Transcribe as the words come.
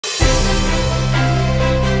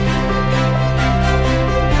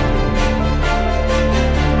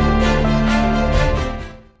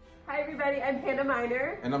Hannah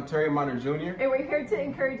Miner. And I'm Terry Miner Jr. And we're here to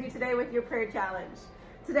encourage you today with your prayer challenge.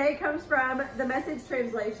 Today comes from the Message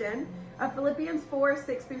translation of Philippians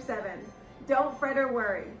 4:6-7. Don't fret or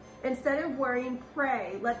worry. Instead of worrying,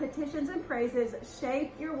 pray. Let petitions and praises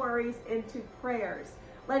shape your worries into prayers,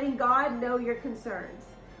 letting God know your concerns.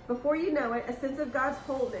 Before you know it, a sense of God's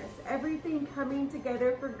wholeness, everything coming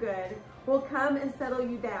together for good, will come and settle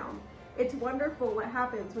you down. It's wonderful what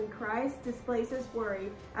happens when Christ displaces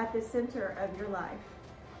worry at the center of your life.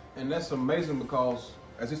 And that's amazing because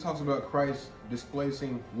as he talks about Christ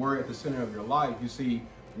displacing worry at the center of your life, you see,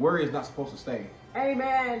 worry is not supposed to stay.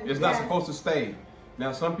 Amen. It's not supposed to stay.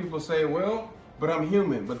 Now, some people say, well, but I'm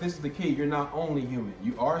human. But this is the key. You're not only human.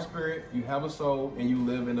 You are a spirit, you have a soul, and you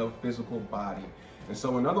live in a physical body. And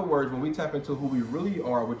so, in other words, when we tap into who we really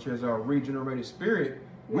are, which is our regenerated spirit,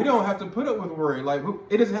 we don't have to put up with worry. Like,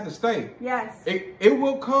 it doesn't have to stay. Yes. It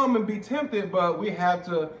will come and be tempted, but we have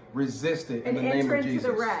to resist it in the name of Jesus. Enter into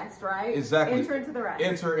the rest, right? Exactly. Enter into the rest.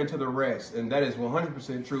 Enter into the rest. And that is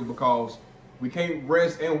 100% true because we can't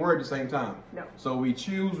rest and worry at the same time. No. So we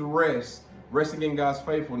choose rest, resting in God's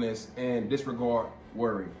faithfulness, and disregard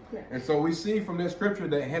worry. Yeah. And so we see from this scripture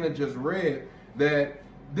that Hannah just read that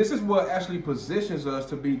this is what actually positions us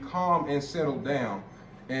to be calm and settled down.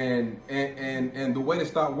 And the way to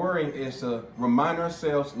stop worrying is to remind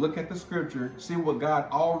ourselves, look at the scripture, see what God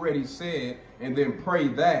already said, and then pray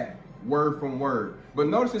that word from word. But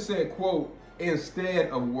notice it said, quote,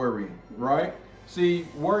 instead of worrying, right? See,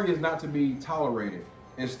 worry is not to be tolerated.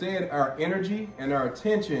 Instead, our energy and our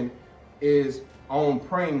attention is on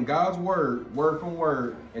praying God's word, word from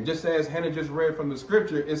word. And just as Hannah just read from the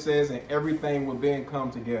scripture, it says, and everything will then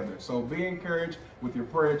come together. So be encouraged with your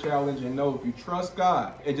prayer challenge and know if you trust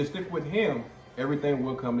God and just stick with him, everything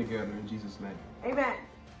will come together in Jesus' name. Amen.